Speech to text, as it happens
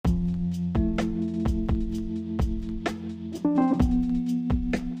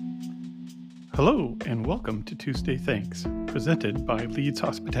Hello and welcome to Tuesday Thanks, presented by Leeds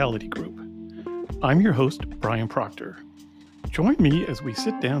Hospitality Group. I'm your host, Brian Proctor. Join me as we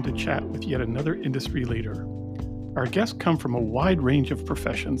sit down to chat with yet another industry leader. Our guests come from a wide range of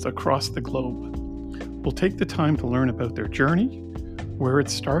professions across the globe. We'll take the time to learn about their journey, where it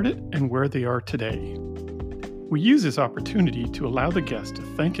started, and where they are today. We use this opportunity to allow the guest to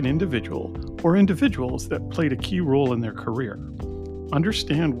thank an individual or individuals that played a key role in their career,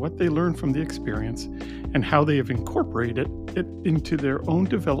 understand what they learned from the experience, and how they have incorporated it into their own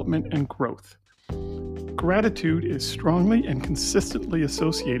development and growth. Gratitude is strongly and consistently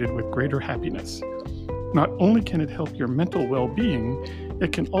associated with greater happiness. Not only can it help your mental well-being,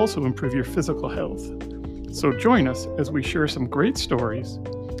 it can also improve your physical health. So join us as we share some great stories,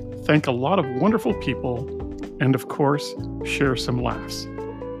 thank a lot of wonderful people, and of course, share some laughs.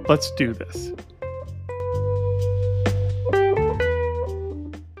 Let's do this.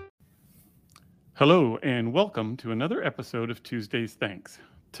 Hello, and welcome to another episode of Tuesday's Thanks.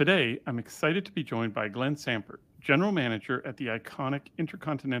 Today, I'm excited to be joined by Glenn Sampert, General Manager at the iconic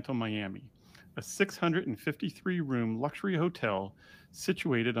Intercontinental Miami, a 653-room luxury hotel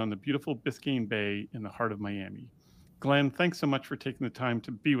situated on the beautiful Biscayne Bay in the heart of Miami. Glenn, thanks so much for taking the time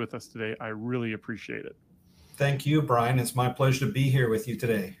to be with us today. I really appreciate it. Thank you, Brian. It's my pleasure to be here with you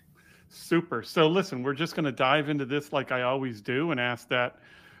today. Super. So listen, we're just going to dive into this like I always do and ask that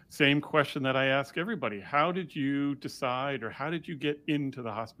same question that I ask everybody. How did you decide, or how did you get into the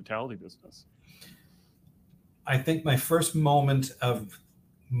hospitality business? I think my first moment of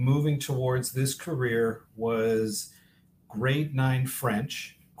moving towards this career was grade 9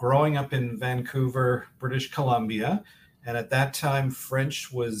 French, growing up in Vancouver, British Columbia. And at that time,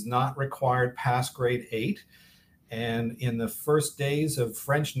 French was not required past grade 8. And in the first days of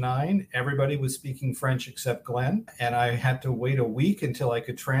French 9, everybody was speaking French except Glenn. And I had to wait a week until I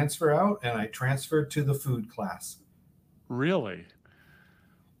could transfer out, and I transferred to the food class. Really?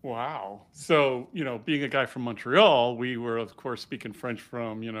 Wow. So, being a guy from Montreal, we were, of course, speaking French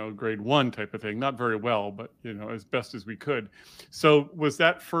from, grade 1 type of thing. Not very well, but, as best as we could. So was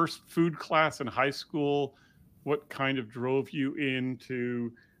that first food class in high school what kind of drove you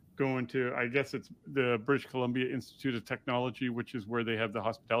into going to, I guess it's the British Columbia Institute of Technology, which is where they have the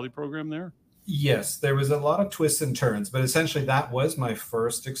hospitality program there? Yes, there was a lot of twists and turns, but essentially that was my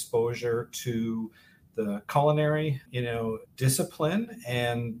first exposure to the culinary, discipline,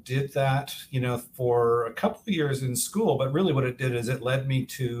 and did that, for a couple of years in school. But really what it did is it led me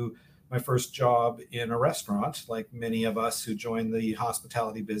to my first job in a restaurant, like many of us who joined the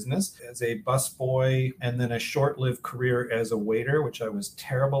hospitality business, as a busboy, and then a short-lived career as a waiter, which I was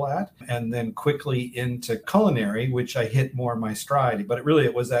terrible at, and then quickly into culinary, which I hit more my stride. But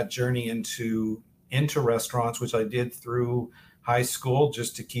it was that journey into restaurants, which I did through high school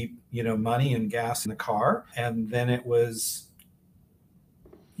just to keep, money and gas in the car. And then it was,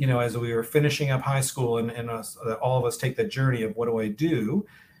 as we were finishing up high school and all of us take that journey of what do I do,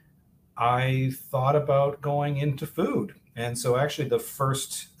 I thought about going into food. And so actually the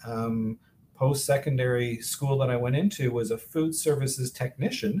first post-secondary school that I went into was a food services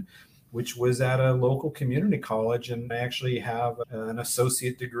technician, which was at a local community college. And I actually have an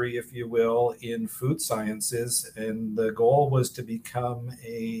associate degree, if you will, in food sciences. And the goal was to become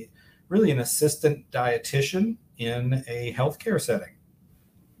an assistant dietitian in a healthcare setting.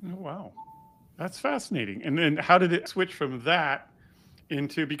 Oh, wow. That's fascinating. And then how did it switch from that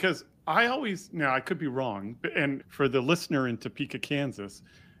into, because I could be wrong, and for the listener in Topeka, Kansas,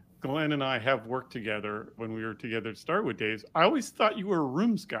 Glenn and I have worked together when we were together at Starwood Days. I always thought you were a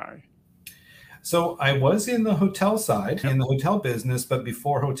rooms guy. So I was in the hotel side, in the hotel business, but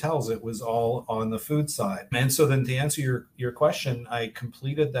before hotels, it was all on the food side. And so then to answer your question, I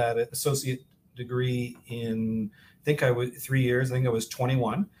completed that associate degree in, 3 years. I think I was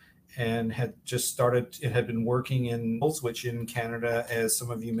 21. And had just started, it had been working in, which in Canada, as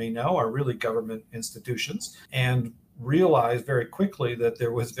some of you may know, are really government institutions, and realized very quickly that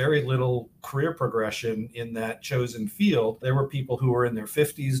there was very little career progression in that chosen field. There were people who were in their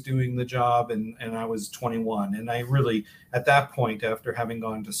 50s doing the job, and I was 21. And I really, at that point, after having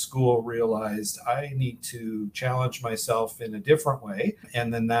gone to school, realized I need to challenge myself in a different way.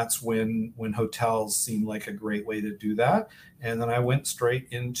 And then that's when hotels seemed like a great way to do that. And then I went straight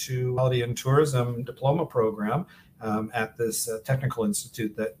into Hospitality and Tourism diploma program at this technical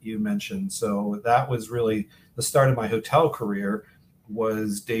institute that you mentioned. So that was really the start of my hotel career,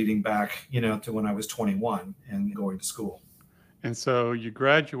 was dating back, to when I was 21 and going to school. And so you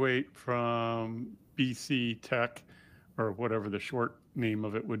graduate from BC Tech, or whatever the short name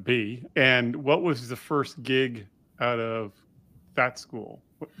of it would be. And what was the first gig out of that school?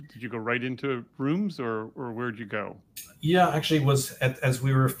 Did you go right into rooms, or where'd you go? Yeah, actually, as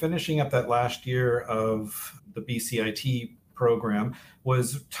we were finishing up that last year of the BCIT program,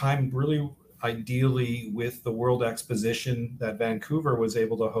 was timed really ideally with the World Exposition that Vancouver was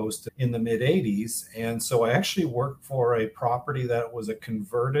able to host in the mid 80s. And so I actually worked for a property that was a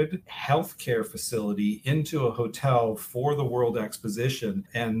converted healthcare facility into a hotel for the World Exposition,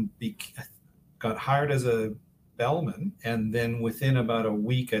 and got hired as a bellman. And then within about a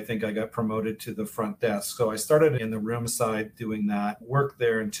week, I think I got promoted to the front desk. So I started in the room side doing that, worked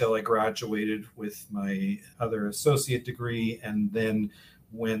there until I graduated with my other associate degree, and then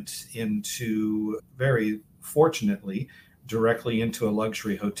went into, very fortunately, directly into a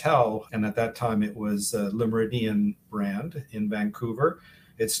luxury hotel. And at that time, it was Le Méridien brand in Vancouver.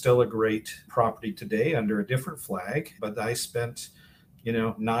 It's still a great property today under a different flag, but I spent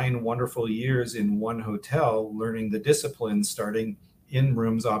 9 wonderful years in one hotel learning the disciplines, starting in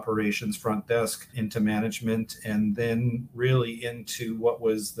rooms operations, front desk, into management, and then really into what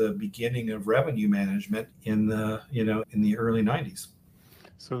was the beginning of revenue management in the early 90s.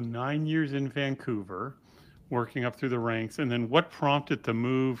 So 9 years in Vancouver, working up through the ranks. And then what prompted the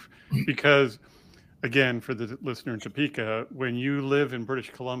move? Because again, for the listener in Topeka, when you live in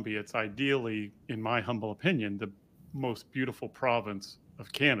British Columbia, it's ideally, in my humble opinion, the most beautiful province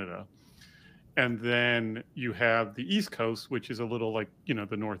of Canada. And then you have the East Coast, which is a little like,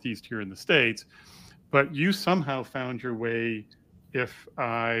 the Northeast here in the States. But you somehow found your way, if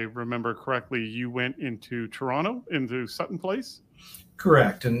I remember correctly, you went into Toronto, into Sutton Place?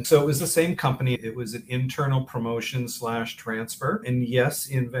 Correct. And so it was the same company. It was an internal promotion / transfer. And yes,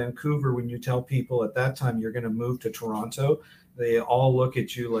 in Vancouver, when you tell people at that time you're going to move to Toronto, they all look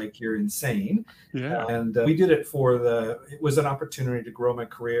at you like you're insane. Yeah. And we did it it was an opportunity to grow my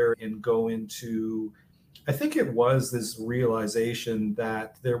career and go into, I think it was this realization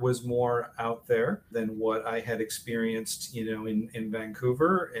that there was more out there than what I had experienced, in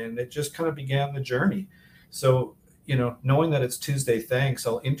Vancouver. And it just kind of began the journey. So, knowing that it's Tuesday Thanks,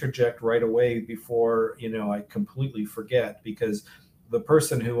 I'll interject right away before, I completely forget, because the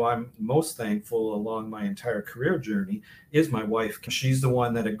person who I'm most thankful along my entire career journey is my wife. She's the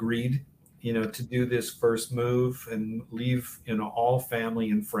one that agreed, to do this first move and leave, all family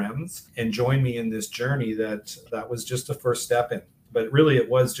and friends and join me in this journey that was just a first step in. But really, it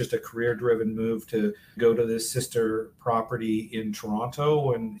was just a career-driven move to go to this sister property in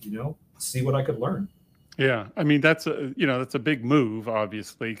Toronto and, see what I could learn. Yeah, I mean that's a big move,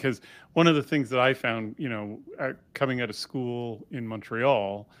 obviously, because one of the things that I found, coming out of school in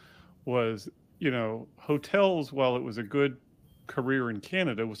Montreal was, hotels, while it was a good career in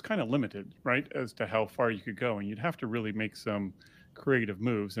Canada, was kind of limited, right, as to how far you could go, and you'd have to really make some creative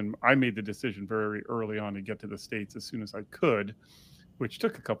moves. And I made the decision very early on to get to the States as soon as I could, which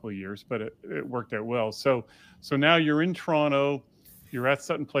took a couple of years, but it worked out well. So now you're in Toronto, you're at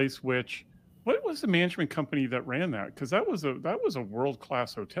Sutton Place, which. What was the management company that ran that? Because that was a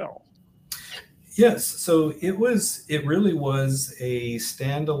world-class hotel. Yes, so it really was a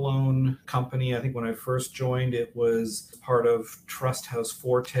standalone company. I think when I first joined, it was part of Trust House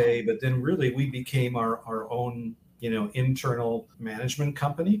Forte, but then really we became our own, internal management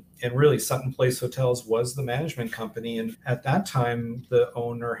company. And really Sutton Place Hotels was the management company. And at that time, the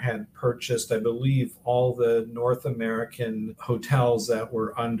owner had purchased, I believe, all the North American hotels that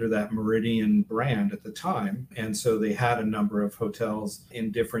were under that Méridien brand at the time. And so they had a number of hotels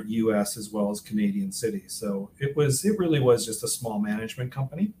in different US as well as Canadian cities. So it really was just a small management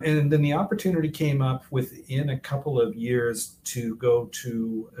company. And then the opportunity came up within a couple of years to go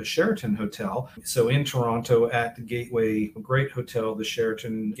to a Sheraton hotel. So in Toronto at the Gateway, a great hotel, the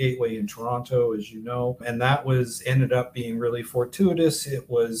Sheraton Gateway in Toronto, as you know. And that ended up being really fortuitous. It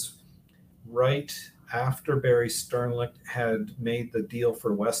was right after Barry Sternlicht had made the deal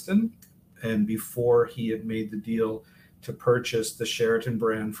for Westin, and before he had made the deal to purchase the Sheraton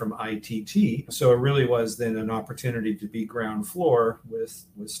brand from ITT. So it really was then an opportunity to be ground floor with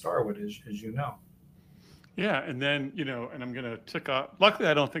Starwood, as you know. Yeah, and then, and I'm going to tick off. Luckily,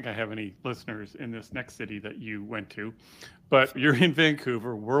 I don't think I have any listeners in this next city that you went to, but you're in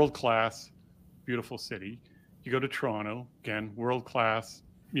Vancouver, world-class, beautiful city. You go to Toronto, again, world-class,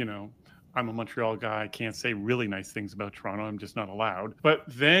 I'm a Montreal guy. I can't say really nice things about Toronto. I'm just not allowed. But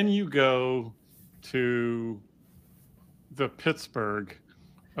then you go to the Pittsburgh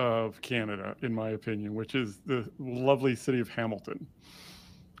of Canada, in my opinion, which is the lovely city of Hamilton.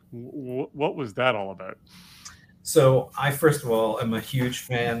 What was that all about? So I, first of all, am a huge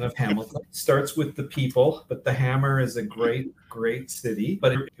fan of Hamilton. Starts with the people, but the Hammer is a great, great city.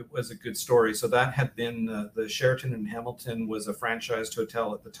 But it was a good story. So that had been the Sheraton in Hamilton was a franchised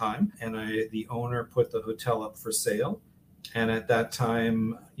hotel at the time, and the owner put the hotel up for sale. And at that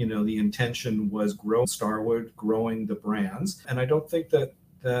time, the intention was grow Starwood, growing the brands. And I don't think that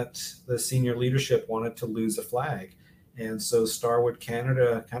the senior leadership wanted to lose a flag. And so Starwood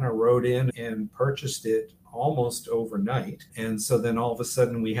Canada kind of rode in and purchased it almost overnight. And so then all of a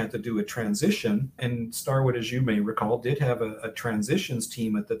sudden we had to do a transition. And Starwood, as you may recall, did have a transitions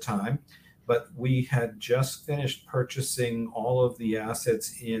team at the time. But we had just finished purchasing all of the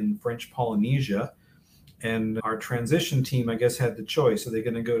assets in French Polynesia. And our transition team, I guess, had the choice. Are they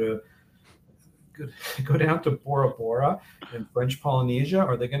going to go down to Bora Bora in French Polynesia,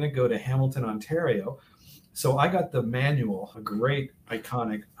 or are they going to go to Hamilton, Ontario? So I got the manual, a great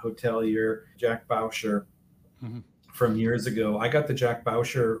iconic hotelier, Jack Boucher, from years ago. I got the Jack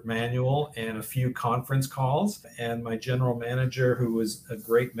Boucher manual and a few conference calls. And my general manager, who was a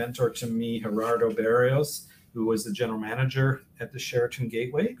great mentor to me, Gerardo Barrios, who was the general manager at the Sheraton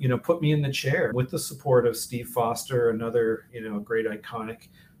Gateway, put me in the chair with the support of Steve Foster, another, great iconic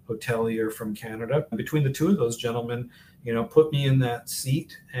hotelier from Canada. Between the two of those gentlemen, put me in that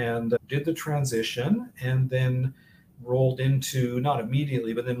seat and did the transition, and then rolled into, not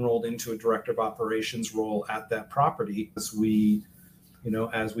immediately, but then rolled into a director of operations role at that property as we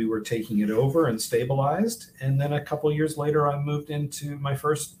were taking it over and stabilized. And then a couple of years later, I moved into my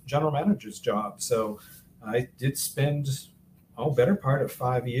first general manager's job. So I did spend better part of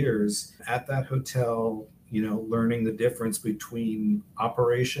 5 years at that hotel, learning the difference between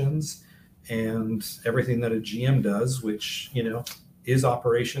operations and everything that a GM does, which, is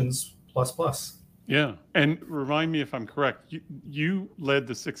operations plus plus. Yeah. And remind me if I'm correct, you led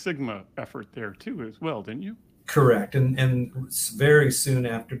the Six Sigma effort there too as well, didn't you? Correct. And very soon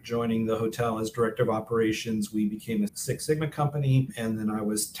after joining the hotel as director of operations, we became a Six Sigma company. And then I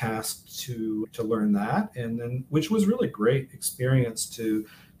was tasked to learn that. And then, which was really great experience to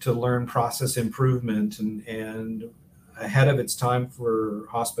learn process improvement and ahead of its time for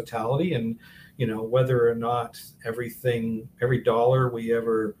hospitality. And, whether or not every dollar we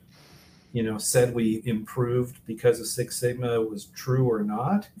ever said we improved because of Six Sigma was true or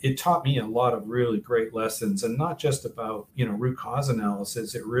not. It taught me a lot of really great lessons, and not just about, root cause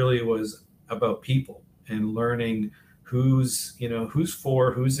analysis. It really was about people and learning who's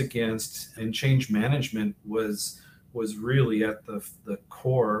for, who's against, and change management was really at the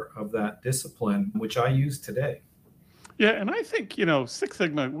core of that discipline, which I use today. Yeah, and I think, Six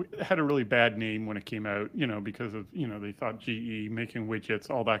Sigma had a really bad name when it came out, because of, they thought GE making widgets,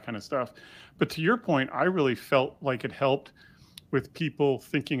 all that kind of stuff. But to your point, I really felt like it helped with people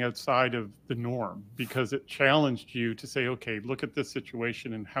thinking outside of the norm, because it challenged you to say, okay, look at this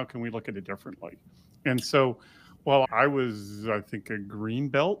situation and how can we look at it differently? And so while I was, I think, a green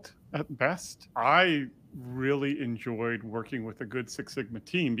belt at best, I really enjoyed working with a good Six Sigma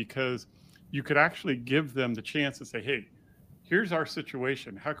team, because you could actually give them the chance to say, hey, here's our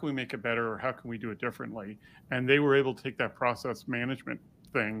situation. How can we make it better, or how can we do it differently? And they were able to take that process management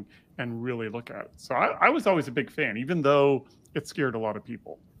thing and really look at it. So I was always a big fan, even though it scared a lot of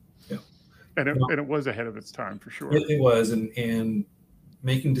people. Yeah. And it was ahead of its time for sure. It was, and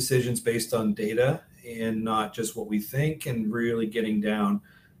making decisions based on data and not just what we think, and really getting down,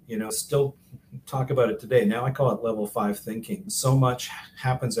 still talk about it today. Now I call it level 5 thinking. So much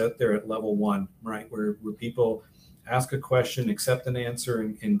happens out there at level 1, right? Where people ask a question, accept an answer,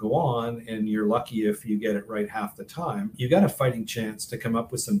 and go on. And you're lucky if you get it right half the time. You got a fighting chance to come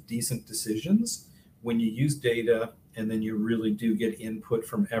up with some decent decisions when you use data, and then you really do get input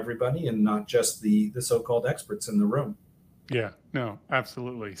from everybody and not just the so-called experts in the room. Yeah, no,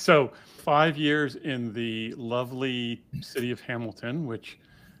 absolutely. So 5 years in the lovely city of Hamilton, which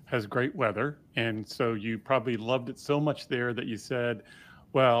has great weather. And so you probably loved it so much there that you said,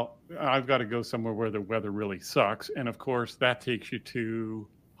 well, I've got to go somewhere where the weather really sucks. And of course, that takes you to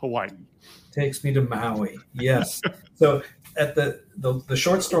Hawaii. Takes me to Maui. Yes. So at the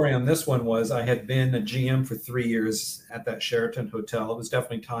short story on this one was, I had been a GM for 3 years at that Sheraton hotel. It was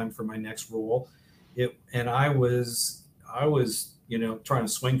definitely time for my next role. And I was, trying to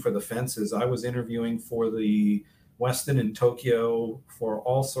swing for the fences. I was interviewing for the Westin in Tokyo for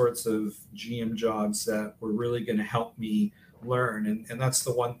all sorts of GM jobs that were really going to help me learn. And that's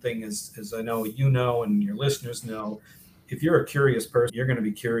the one thing is I know and your listeners know, if you're a curious person, you're going to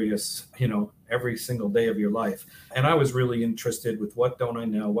be curious, every single day of your life. And I was really interested with what don't I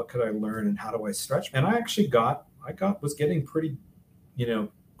know, what could I learn, and how do I stretch? And I actually was getting pretty,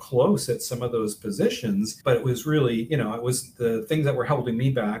 close at some of those positions, but it was really, it was the things that were holding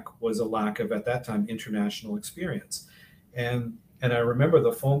me back was a lack of, at that time, international experience. And I remember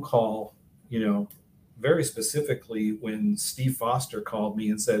the phone call, very specifically when Steve Foster called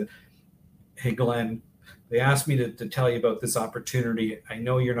me and said, "Hey, Glenn, they asked me to tell you about this opportunity. I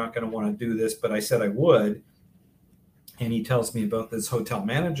know you're not going to want to do this, but I said I would." And he tells me about this hotel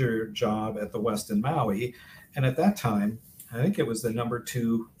manager job at the Westin Maui. And at that time, I think it was the number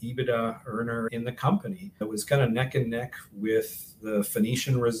 2 EBITDA earner in the company. It was kind of neck and neck with the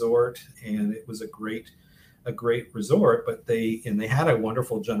Phoenician Resort, and it was a great resort, but they had a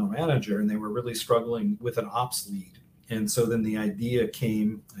wonderful general manager, and they were really struggling with an ops lead. And so then the idea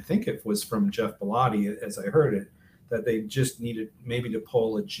came, I think it was from Jeff Bellotti, as I heard it, that they just needed maybe to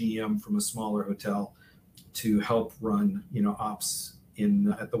pull a GM from a smaller hotel to help run, ops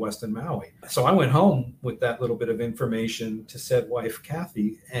at the Westin Maui. So I went home with that little bit of information to said wife,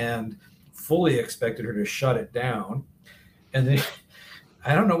 Kathy, and fully expected her to shut it down. And then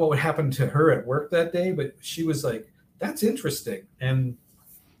I don't know what would happen to her at work that day, but she was like, "That's interesting." And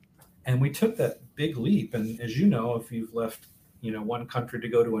we took that big leap. And as you know, if you've left, one country to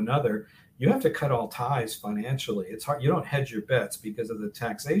go to another, you have to cut all ties financially. It's hard. You don't hedge your bets because of the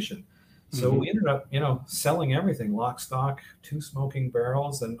taxation. So we ended up, selling everything, lock, stock, 2 smoking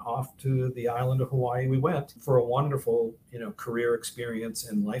barrels, and off to the island of Hawaii we went for a wonderful, career experience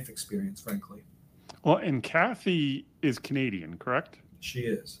and life experience, frankly. Well, and Kathy is Canadian, correct? She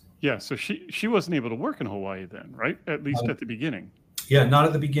is. Yeah, so she wasn't able to work in Hawaii then, right? At least at the beginning. Yeah, not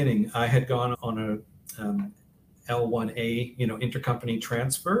at the beginning. I had gone on a L1A, intercompany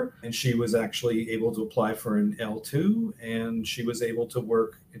transfer, and she was actually able to apply for an L2, and she was able to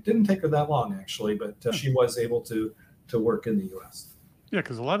work. It didn't take her that long, actually, but she was able to work in the U.S. Yeah,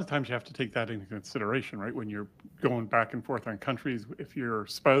 because a lot of times you have to take that into consideration, right? When you're going back and forth on countries, if your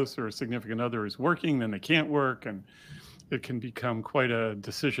spouse or a significant other is working, then they can't work, and it can become quite a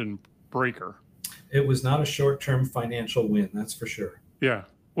decision breaker. It was not a short-term financial win, that's for sure. Yeah.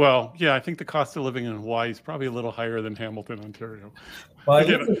 Well, yeah, I think the cost of living in Hawaii is probably a little higher than Hamilton, Ontario. Well,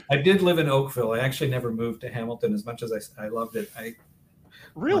 I did live in Oakville. I actually never moved to Hamilton as much as I loved it.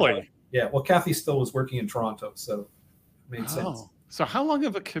 Really? Yeah. Well, Kathy still was working in Toronto, so it made sense. So how long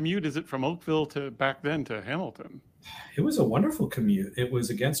of a commute is it from Oakville to back then to Hamilton? It was a wonderful commute. It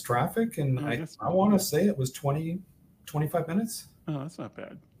was against traffic, and I want to say it was 25 minutes. Oh, that's not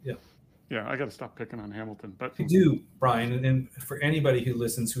bad. Yeah. Yeah, I got to stop picking on Hamilton. But I do, Brian, and for anybody who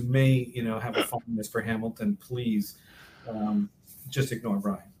listens who may, have a fondness for Hamilton, please just ignore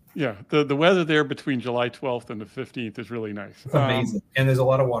Brian. Yeah, the weather there between July 12th and the 15th is really nice. It's amazing, and there's a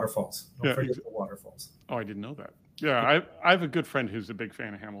lot of waterfalls. Don't forget the waterfalls. Oh, I didn't know that. Yeah, I have a good friend who's a big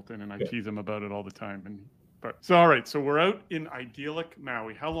fan of Hamilton, and I tease him about it all the time. So all right, so we're out in idyllic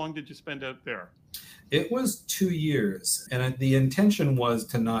Maui. How long did you spend out there? It was 2 years, and the intention was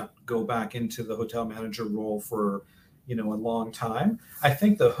to not go back into the hotel manager role for, a long time. I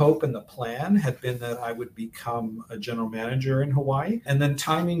think the hope and the plan had been that I would become a general manager in Hawaii, and then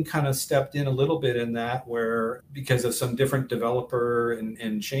timing kind of stepped in a little bit in that, where because of some different developer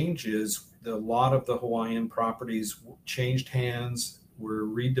and changes, a lot of the Hawaiian properties changed hands, were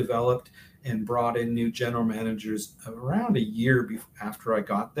redeveloped, and brought in new general managers around a year after I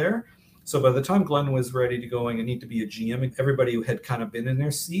got there. So by the time Glenn was ready to go, I need to be a GM, everybody had kind of been in their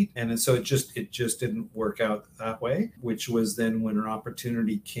seat. And so it just didn't work out that way, which was then when an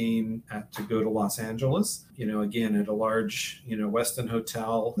opportunity came to go to Los Angeles, again, at a large, Westin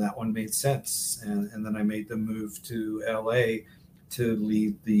hotel. That one made sense. And then I made the move to LA to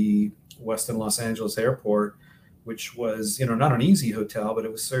lead the Westin Los Angeles Airport, which was, not an easy hotel, but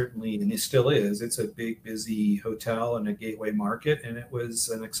it was certainly, and it still is, it's a big, busy hotel and a gateway market, and it was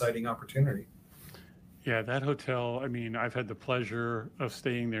an exciting opportunity. Yeah, that hotel, I mean, I've had the pleasure of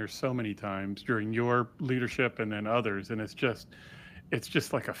staying there so many times during your leadership and then others, and it's just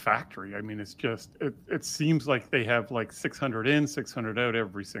like a factory. I mean, it seems like they have like 600 in, 600 out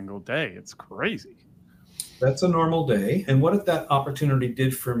every single day. It's crazy. That's a normal day. And what that opportunity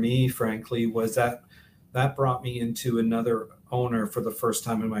did for me, frankly, was that brought me into another owner for the first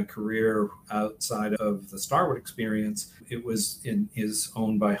time in my career outside of the Starwood experience. It is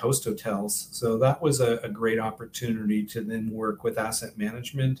owned by Host Hotels. So that was a great opportunity to then work with asset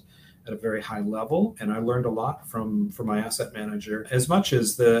management at a very high level. And I learned a lot from my asset manager, as much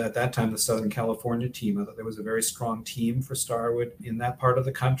as at that time, the Southern California team. I thought there was a very strong team for Starwood in that part of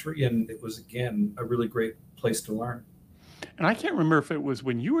the country. And it was, again, a really great place to learn. And I can't remember if it was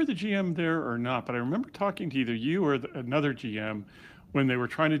when you were the GM there or not, but I remember talking to either you or another GM when they were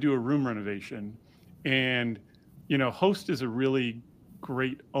trying to do a room renovation. And, Host is a really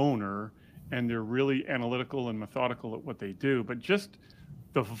great owner and they're really analytical and methodical at what they do, but just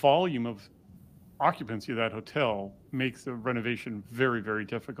the volume of occupancy of that hotel makes the renovation very, very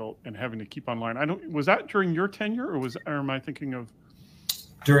difficult and having to keep online. Was that during your tenure or am I thinking of?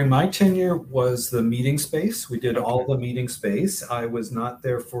 During my tenure was the meeting space. We did all the meeting space. I was not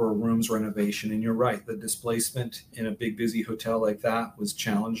there for a rooms renovation. And you're right, the displacement in a big, busy hotel like that was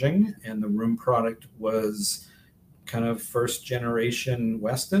challenging. And the room product was kind of first generation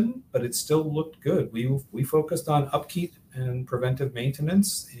Westin, but it still looked good. We focused on upkeep and preventive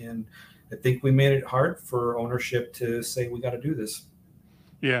maintenance. And I think we made it hard for ownership to say, we got to do this.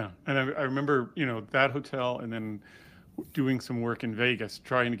 Yeah. And I remember, that hotel and then doing some work in Vegas,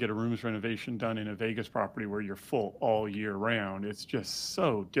 trying to get a rooms renovation done in a Vegas property where you're full all year round. It's just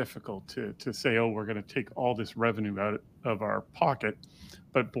so difficult to say, oh, we're going to take all this revenue out of our pocket.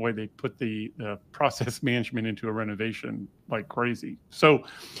 But boy, they put the process management into a renovation like crazy. So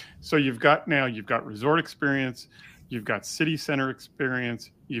you've got resort experience, you've got city center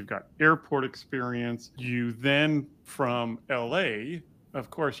experience, you've got airport experience. You then from LA, of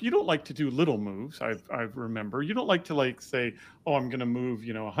course, you don't like to do little moves. I remember you don't like to say, oh, I'm going to move,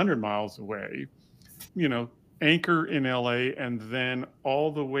 100 miles away, anchor in LA and then all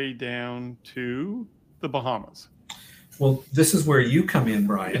the way down to the Bahamas. Well, this is where you come in,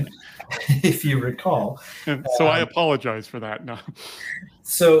 Brian, if you recall. And so I apologize for that. No.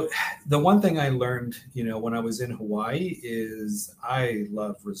 So the one thing I learned, when I was in Hawaii is I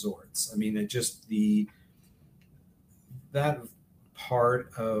love resorts. I mean, that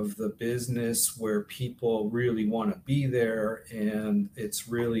part of the business where people really want to be there. And it's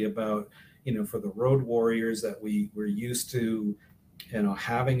really about, for the road warriors that we're used to,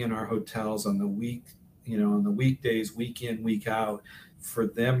 having in our hotels on the weekdays, week in, week out, for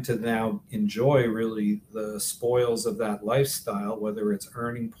them to now enjoy really the spoils of that lifestyle, whether it's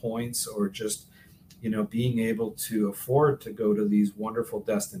earning points or just, being able to afford to go to these wonderful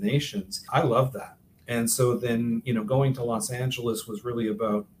destinations. I love that. And so then, going to Los Angeles was really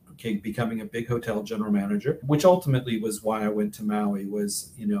about, becoming a big hotel general manager, which ultimately was why I went to Maui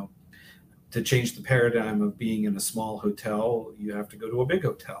was, to change the paradigm of being in a small hotel, you have to go to a big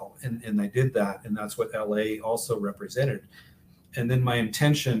hotel. And I did that. And that's what LA also represented. And then my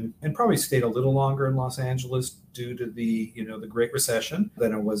intention, and probably stayed a little longer in Los Angeles due to the, the Great Recession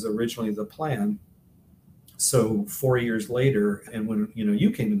than it was originally the plan. So 4 years later, and when you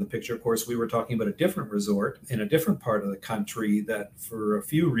came in the picture, of course, we were talking about a different resort in a different part of the country that for a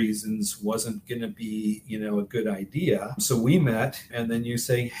few reasons wasn't going to be, a good idea. So we met and then you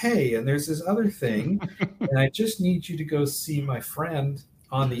say, hey, and there's this other thing, and I just need you to go see my friend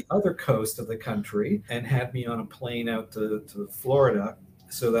on the other coast of the country, and had me on a plane out to Florida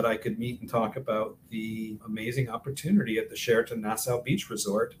so that I could meet and talk about the amazing opportunity at the Sheraton Nassau Beach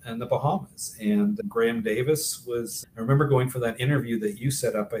Resort and the Bahamas. And Graham Davis I remember going for that interview that you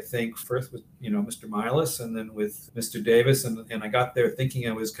set up, I think, first with, Mr. Milas and then with Mr. Davis. And I got there thinking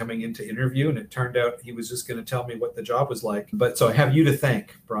I was coming in to interview, and it turned out he was just going to tell me what the job was like. But so I have you to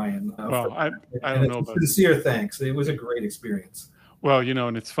thank, Brian. I don't know about sincere thanks. It was a great experience. Well,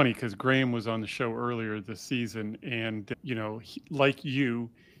 and it's funny because Graham was on the show earlier this season, and,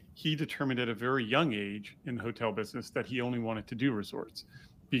 he determined at a very young age in the hotel business that he only wanted to do resorts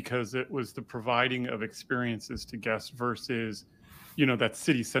because it was the providing of experiences to guests versus, that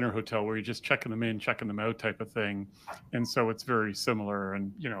city center hotel where you're just checking them in, checking them out type of thing. And so it's very similar.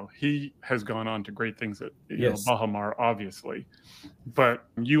 And, he has gone on to great things at Baha Mar, obviously. But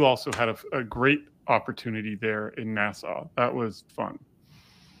you also had a great opportunity there in Nassau. That was fun.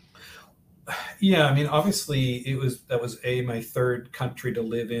 Yeah, I mean, obviously that was my third country to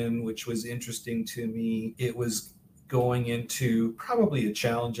live in, which was interesting to me. It was going into probably a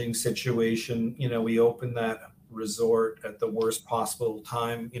challenging situation. We opened that resort at the worst possible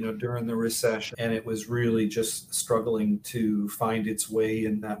time, during the recession, and it was really just struggling to find its way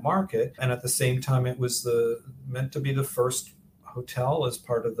in that market. And at the same time, it was meant to be the first hotel as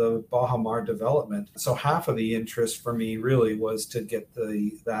part of the Baha Mar development. So half of the interest for me really was to get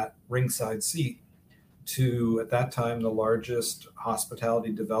that ringside seat to, at that time, the largest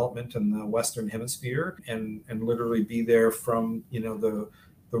hospitality development in the Western Hemisphere, and literally be there from, the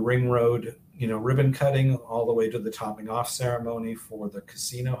ring road, ribbon cutting all the way to the topping off ceremony for the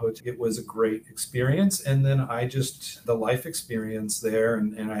casino hotel. It was a great experience. And then the life experience there,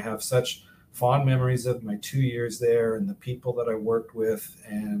 and I have such fond memories of my 2 years there and the people that I worked with.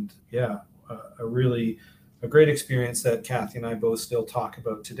 And a great experience that Kathy and I both still talk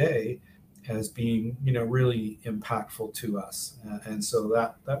about today as being, really impactful to us. And so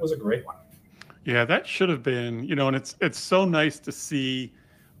that was a great one. Yeah, that should have been, and it's so nice to see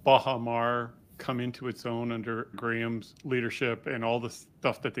Baha Mar come into its own under Graham's leadership and all the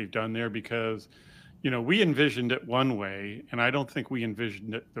stuff that they've done there because, we envisioned it one way, and I don't think we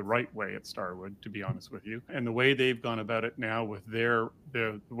envisioned it the right way at Starwood, to be honest with you. And the way they've gone about it now with the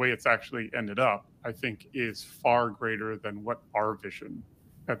way it's actually ended up, I think is far greater than what our vision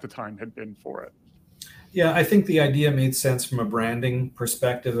at the time had been for it. Yeah, I think the idea made sense from a branding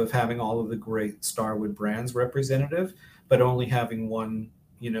perspective of having all of the great Starwood brands representative, but only having one,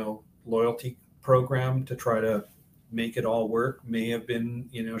 loyalty program to try to make it all work may have been,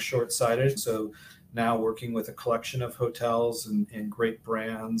 short-sighted. So now working with a collection of hotels and great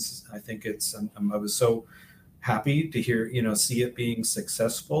brands, I think I was so happy to hear, see it being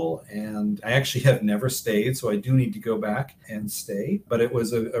successful. And I actually have never stayed, so I do need to go back and stay. But it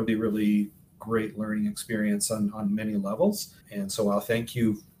was a really, really great learning experience on many levels. And so I'll thank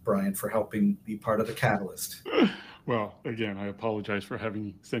you, Brian, for helping be part of the catalyst. Well, again, I apologize for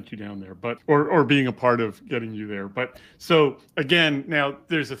having sent you down there, but or being a part of getting you there. But so again, now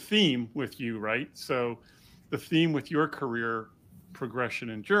there's a theme with you, right? So the theme with your career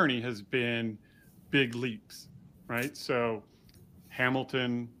progression and journey has been big leaps, right? So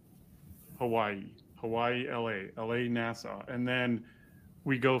Hamilton, Hawaii, LA, Nassau, and then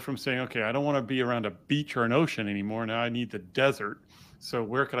we go from saying, okay, I don't want to be around a beach or an ocean anymore. Now I need the desert. So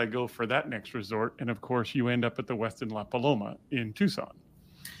where could I go for that next resort? And of course, you end up at the Westin La Paloma in Tucson.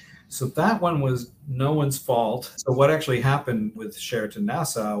 So that one was no one's fault. So what actually happened with Sheraton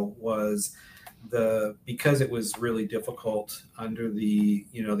Nassau was because it was really difficult under the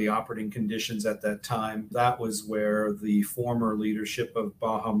operating conditions at that time, that was where the former leadership of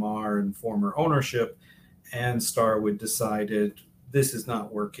Baha Mar and former ownership and Starwood decided this is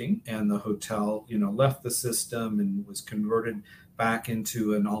not working. And the hotel, left the system and was converted back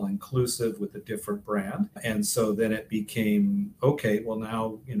into an all-inclusive with a different brand. And so then it became, okay, well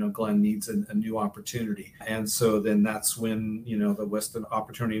now, Glenn needs a new opportunity. And so then that's when, the Westin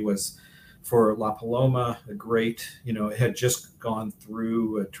opportunity was for La Paloma, a great, it had just gone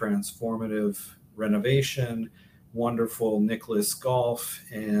through a transformative renovation, wonderful Nicholas Golf,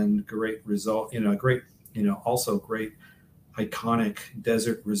 and great result, also great iconic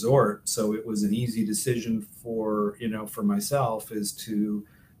desert resort. So it was an easy decision for myself is to,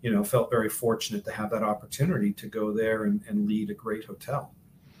 felt very fortunate to have that opportunity to go there and lead a great hotel.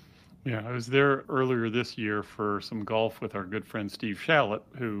 Yeah, I was there earlier this year for some golf with our good friend Steve Shallett,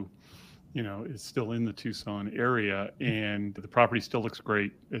 who, is still in the Tucson area, and the property still looks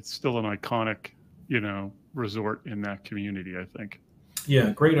great. It's still an iconic, resort in that community, I think.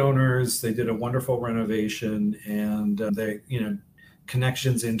 Yeah, great owners. They did a wonderful renovation, and they,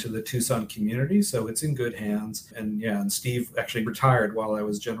 connections into the Tucson community. So it's in good hands. And yeah, and Steve actually retired while I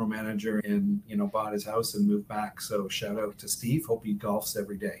was general manager and, bought his house and moved back. So shout out to Steve. Hope he golfs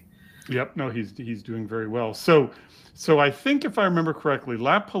every day. Yep. No, he's doing very well. So I think if I remember correctly,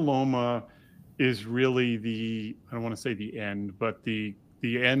 La Paloma is really I don't want to say the end, but the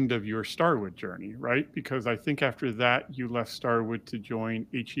end of your Starwood journey, right? Because I think after that you left Starwood to join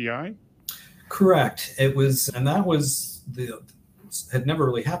HEI. Correct. It was, and that was had never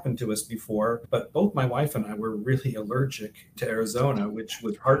really happened to us before, but both my wife and I were really allergic to Arizona, which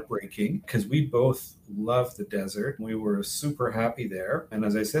was heartbreaking because we both loved the desert. We were super happy there. And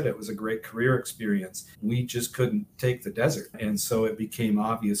as I said, it was a great career experience. We just couldn't take the desert. And so it became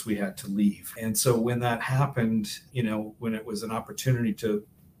obvious we had to leave. And so when that happened, when it was an opportunity to,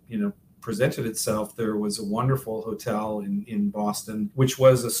 presented itself, there was a wonderful hotel in Boston, which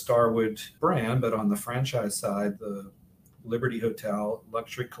was a Starwood brand, but on the franchise side, the Liberty Hotel,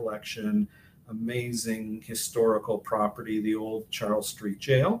 luxury collection, amazing historical property, the old Charles Street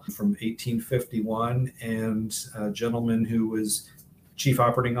Jail from 1851, and a gentleman who was chief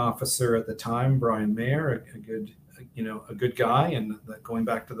operating officer at the time, Brian Mayer, a good guy, and going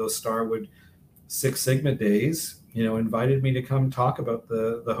back to those Starwood Six Sigma days, invited me to come talk about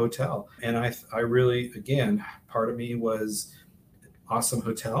the hotel. And I really, again, part of me was awesome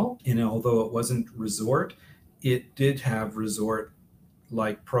hotel, although it wasn't resort, it did have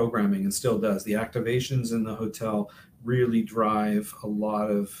resort-like programming and still does. The activations in the hotel really drive a lot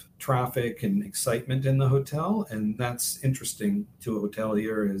of traffic and excitement in the hotel. And that's interesting to a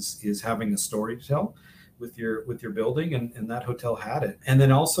hotelier is having a story to tell with your building. And that hotel had it. And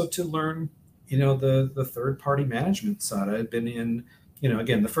then also to learn, the third-party management side. I had been in,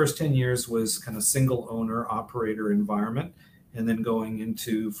 again, the first 10 years was kind of single owner operator environment. And then going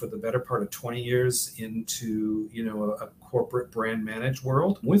into, for the better part of 20 years, into, a corporate brand managed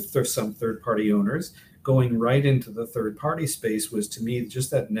world with some third-party owners, going right into the third party space was, to me, just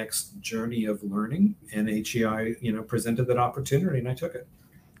that next journey of learning. And HEI, presented that opportunity, and I took it.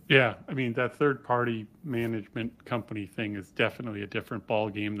 Yeah, I mean, that third party management company thing is definitely a different ball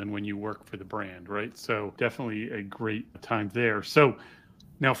game than when you work for the brand, right? So definitely a great time there. So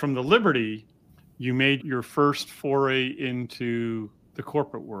now from the Liberty, you made your first foray into the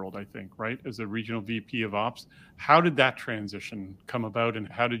corporate world, I think, right? As a regional VP of ops. How did that transition come about, and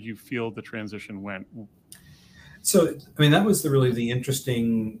how did you feel the transition went? So, I mean, that was really the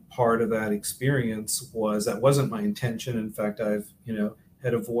interesting part of that experience. Was that wasn't my intention. In fact, I've,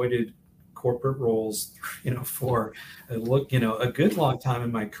 had avoided corporate roles, for a good long time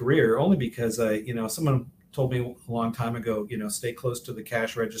in my career, only because someone told me a long time ago, stay close to the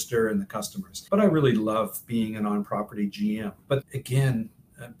cash register and the customers. But I really love being an on-property GM. But again,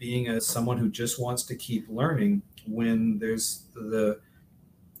 being someone who just wants to keep learning, when there's the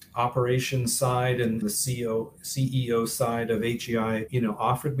operations side and the CEO side of HEI,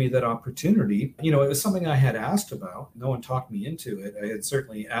 offered me that opportunity. It was something I had asked about. No one talked me into it. I had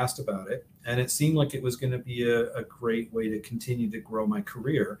certainly asked about it. And it seemed like it was going to be a great way to continue to grow my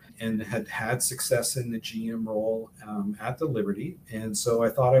career, and had success in the GM role at the Liberty. And so I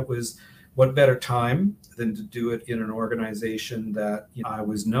thought it was, what better time than to do it in an organization that I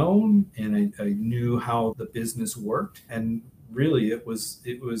was known, and I knew how the business worked. And really it was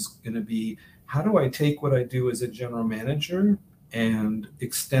going to be, how do I take what I do as a general manager and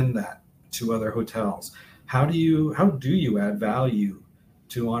extend that to other hotels? How do you add value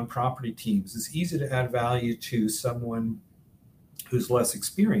to on-property teams? It's easy to add value to someone who's less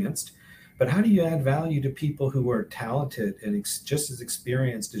experienced, but how do you add value to people who are talented and just as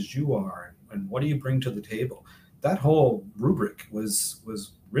experienced as you are? And what do you bring to the table? That whole rubric was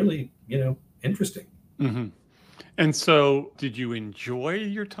really, interesting. Mm-hmm. And so did you enjoy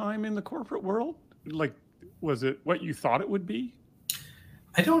your time in the corporate world? Like, was it what you thought it would be?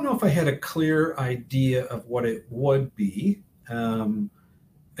 I don't know if I had a clear idea of what it would be. And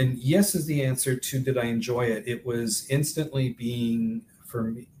yes is the answer to, did I enjoy it? It was instantly being, for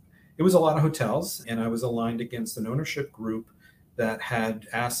me, it was a lot of hotels, and I was aligned against an ownership group that had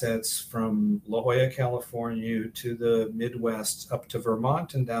assets from La Jolla, California to the Midwest, up to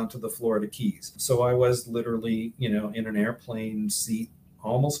Vermont and down to the Florida Keys. So I was literally, in an airplane seat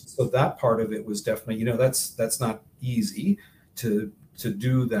almost. So that part of it was definitely, that's not easy to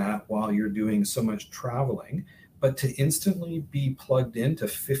do that while you're doing so much traveling, but to instantly be plugged into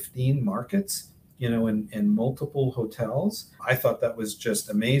 15 markets, and multiple hotels. I thought that was just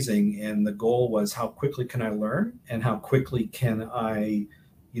amazing. And the goal was, how quickly can I learn, and how quickly can I,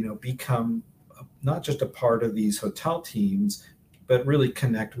 become not just a part of these hotel teams, but really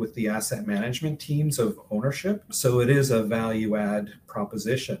connect with the asset management teams of ownership. So it is a value add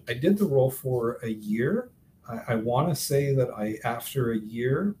proposition. I did the role for a year. I want to say that after a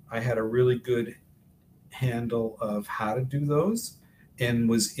year, I had a really good handle of how to do those, and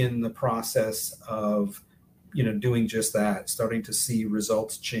was in the process of, doing just that, starting to see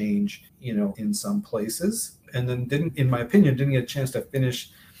results change, in some places. And then in my opinion, didn't get a chance to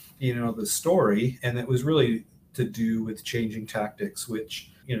finish, the story. And it was really to do with changing tactics,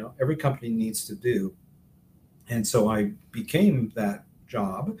 which, every company needs to do. And so I became that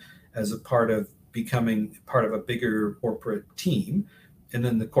job as a part of becoming part of a bigger corporate team. And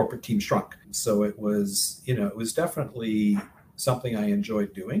then the corporate team shrunk. So it was, it was definitely something I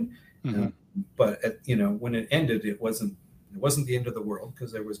enjoyed doing. Mm-hmm. But when it ended, it wasn't the end of the world,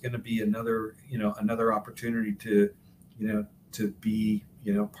 because there was going to be another opportunity to be,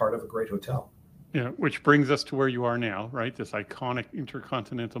 part of a great hotel. Yeah, which brings us to where you are now, right? This iconic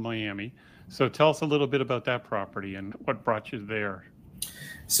Intercontinental Miami. So tell us a little bit about that property and what brought you there.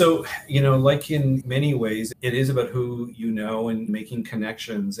 So, like in many ways, it is about who you know and making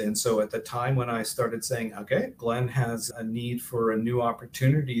connections. And so at the time when I started saying, okay, Glenn has a need for a new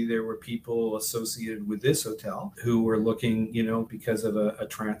opportunity, there were people associated with this hotel who were looking, because of a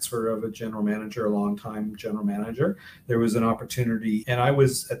transfer of a general manager, a longtime general manager. There was an opportunity. And I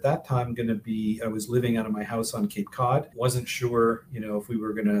was at that time I was living out of my house on Cape Cod. Wasn't sure, if we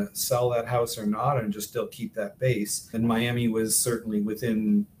were going to sell that house or not, and just still keep that base. And Miami was certainly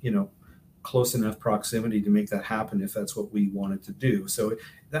within, close enough proximity to make that happen if that's what we wanted to do. So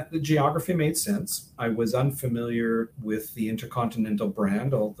that the geography made sense. I was unfamiliar with the Intercontinental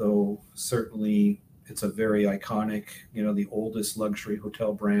brand, although certainly it's a very iconic, the oldest luxury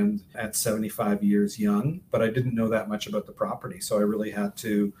hotel brand at 75 years young, but I didn't know that much about the property. So I really had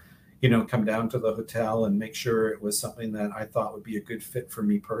to, come down to the hotel and make sure it was something that I thought would be a good fit for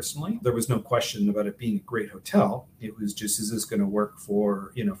me personally. There was no question about it being a great hotel. It was just, is this going to work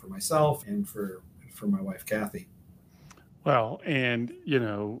for, for myself and for for my wife, Kathy. Well, and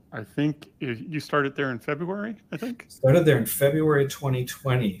I think you started there in February, I think. Started there in February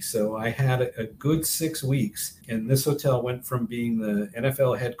 2020. So I had a good 6 weeks. And this hotel went from being the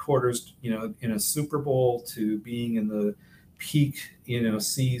NFL headquarters, in a Super Bowl to being in the peak,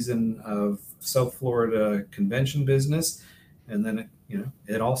 season of South Florida convention business. And then,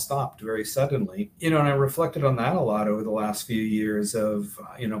 it all stopped very suddenly. And I reflected on that a lot over the last few years of,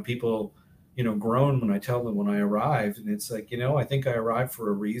 people groan when I tell them when I arrived. And it's like, I think I arrived for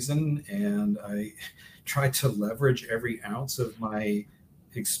a reason. And I tried to leverage every ounce of my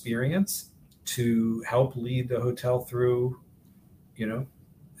experience to help lead the hotel through,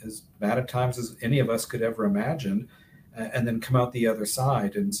 as bad at times as any of us could ever imagine, and then come out the other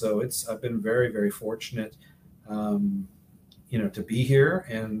side. And so I've been very, very fortunate, to be here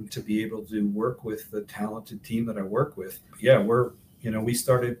and to be able to work with the talented team that I work with. Yeah, we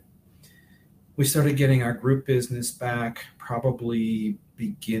started getting our group business back probably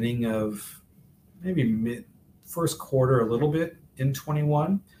beginning of maybe first quarter a little bit in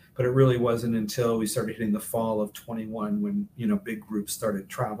 21, but it really wasn't until we started hitting the fall of 21 when, big groups started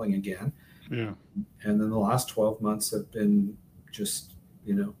traveling again. Yeah. And then the last 12 months have been just,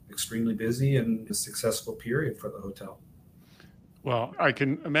 extremely busy and a successful period for the hotel. Well, I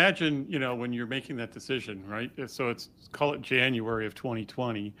can imagine, when you're making that decision, right? So call it January of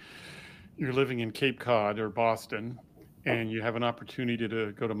 2020. You're living in Cape Cod or Boston, and you have an opportunity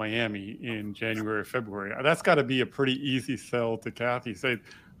to go to Miami in January or February. That's got to be a pretty easy sell to Kathy. Say,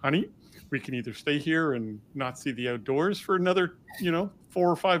 honey, we can either stay here and not see the outdoors for another, 4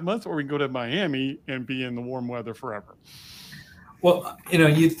 or 5 months, or we can go to Miami and be in the warm weather forever. Well,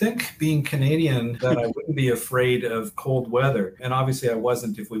 you'd think being Canadian that I wouldn't be afraid of cold weather. And obviously I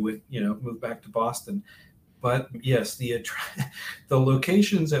wasn't if we would, move back to Boston. But yes, the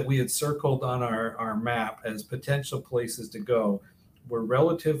locations that we had circled on our map as potential places to go were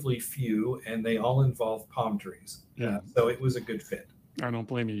relatively few, and they all involved palm trees. Yeah. So it was a good fit. I don't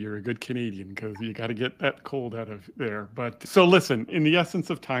blame you. You're a good Canadian because you got to get that cold out of there. But so listen, in the essence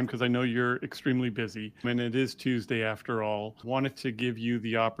of time, because I know you're extremely busy and it is Tuesday after all, wanted to give you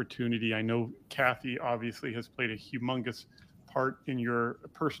the opportunity. I know Kathy obviously has played a humongous part in your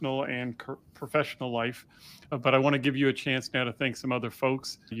personal and professional life, but I want to give you a chance now to thank some other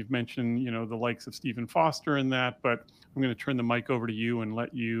folks. You've mentioned, the likes of Stephen Foster and that, but I'm going to turn the mic over to you and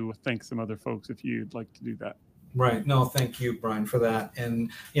let you thank some other folks if you'd like to do that. Right. No, thank you, Brian, for that.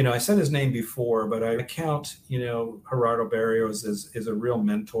 And, I said his name before, but I count, Gerardo Barrios as a real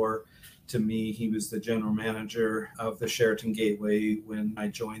mentor to me. He was the general manager of the Sheraton Gateway when I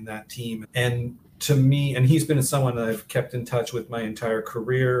joined that team. And to me, and he's been someone that I've kept in touch with my entire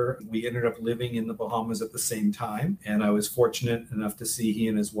career. We ended up living in the Bahamas at the same time. And I was fortunate enough to see he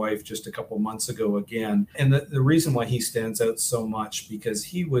and his wife just a couple months ago again. And the reason why he stands out so much, because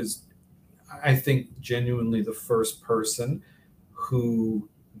he was, I think, genuinely the first person who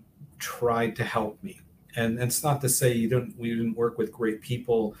tried to help me. And it's not to say we didn't work with great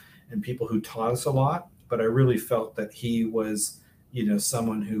people and people who taught us a lot, but I really felt that he was,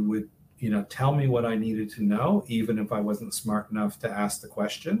 someone who would, tell me what I needed to know, even if I wasn't smart enough to ask the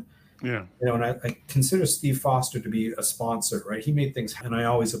question. Yeah. And I consider Steve Foster to be a sponsor, right? He made things, and I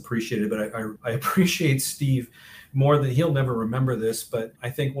always appreciate it, but I appreciate Steve more than he'll never remember this. But I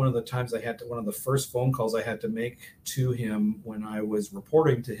think one of the first phone calls I had to make to him when I was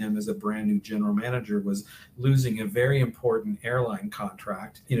reporting to him as a brand new general manager was losing a very important airline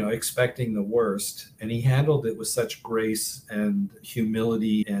contract, expecting the worst. And he handled it with such grace and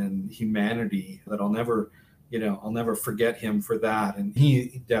humility and humanity that I'll never forget him for that. And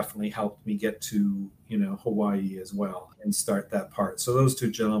he definitely helped me get to, Hawaii as well and start that part. So those two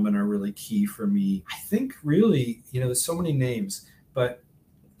gentlemen are really key for me. I think really, there's so many names, but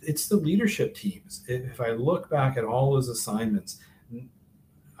it's the leadership teams. If I look back at all those assignments,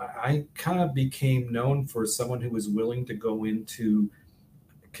 I kind of became known for someone who was willing to go into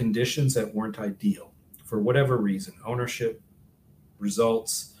conditions that weren't ideal for whatever reason, ownership,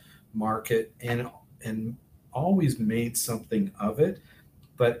 results, market, and always made something of it.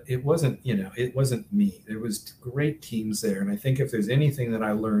 But it wasn't me. There was great teams there. And I think if there's anything that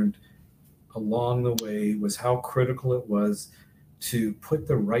I learned along the way was how critical it was to put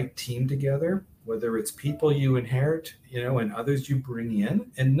the right team together, whether it's people you inherit, and others you bring in.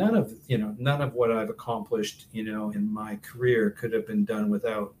 And none of what I've accomplished, in my career could have been done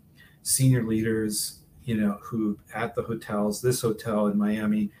without senior leaders, who at the hotels, this hotel in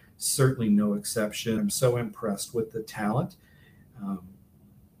Miami, certainly no exception. I'm so impressed with the talent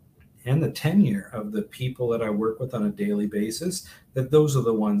and the tenure of the people that I work with on a daily basis, that those are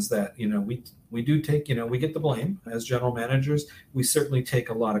the ones that, We do take, we get the blame as general managers. We certainly take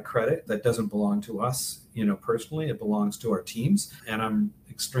a lot of credit that doesn't belong to us, personally. It belongs to our teams. And I'm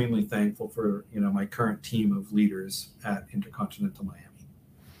extremely thankful for, my current team of leaders at Intercontinental Miami.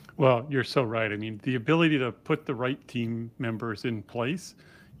 Well, you're so right. I mean, the ability to put the right team members in place,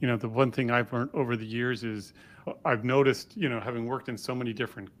 the one thing I've learned over the years is I've noticed, having worked in so many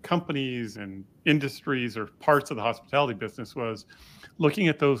different companies and industries or parts of the hospitality business, was looking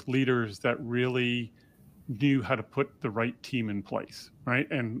at those leaders that really knew how to put the right team in place, right?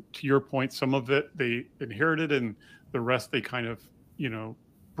 And to your point, some of it they inherited and the rest they kind of,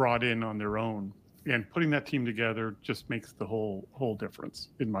 brought in on their own. And putting that team together just makes the whole difference,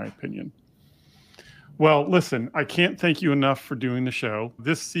 in my opinion. Well, listen, I can't thank you enough for doing the show.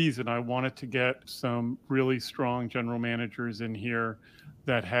 This season, I wanted to get some really strong general managers in here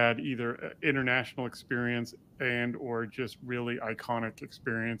that had either international experience and or just really iconic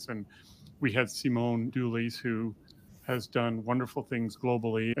experience. And we had Simone Dooley's, who has done wonderful things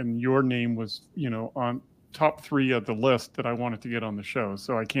globally. And your name was, on top 3 of the list that I wanted to get on the show.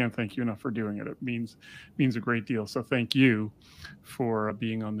 So I can't thank you enough for doing it. It means a great deal. So thank you for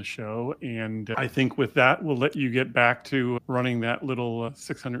being on the show. And I think with that, we'll let you get back to running that little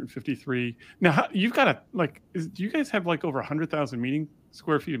 653. Now, you've got do you guys have over 100,000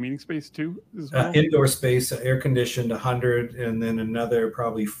 square feet of meeting space too? As well? Indoor space, air conditioned 100, and then another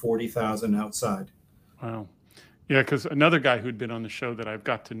probably 40,000 outside. Wow. Yeah, because another guy who'd been on the show that I've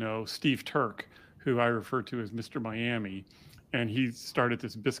got to know, Steve Turk, who I refer to as Mr. Miami, and he started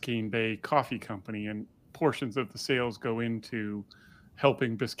this Biscayne Bay coffee company, and portions of the sales go into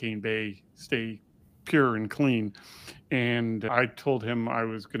helping Biscayne Bay stay pure and clean. And I told him I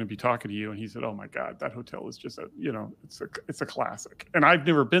was going to be talking to you, and he said, "Oh my God, that hotel is just it's a classic." And I've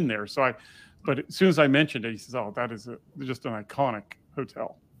never been there, but as soon as I mentioned it, he says, "Oh, that is just an iconic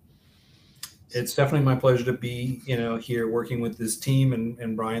hotel." It's definitely my pleasure to be, here working with this team.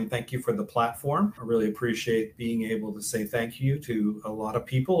 And Brian, thank you for the platform. I really appreciate being able to say thank you to a lot of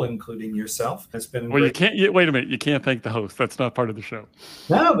people, including yourself. It's been well. Great. Wait a minute. You can't thank the host. That's not part of the show.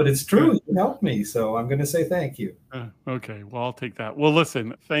 No, but it's true. You helped me, so I'm going to say thank you. Okay. Well, I'll take that. Well,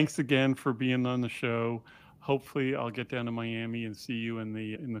 listen. Thanks again for being on the show. Hopefully I'll get down to Miami and see you in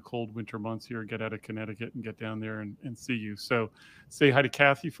the cold winter months here, get out of Connecticut and get down there and see you. So say hi to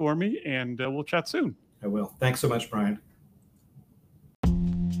Kathy for me, and we'll chat soon. I will. Thanks so much, Brian.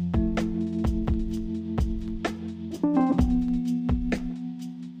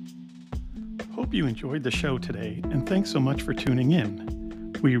 Hope you enjoyed the show today, and thanks so much for tuning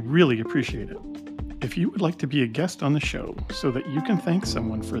in. We really appreciate it. If you would like to be a guest on the show so that you can thank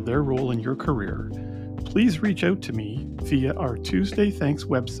someone for their role in your career, please reach out to me via our Tuesday Thanks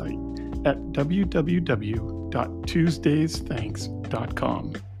website at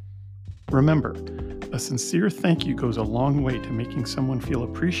www.tuesdaysthanks.com. Remember, a sincere thank you goes a long way to making someone feel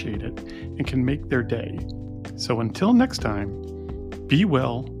appreciated and can make their day. So until next time, be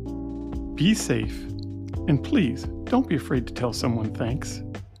well, be safe, and please don't be afraid to tell someone thanks.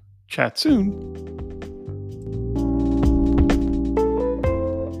 Chat soon.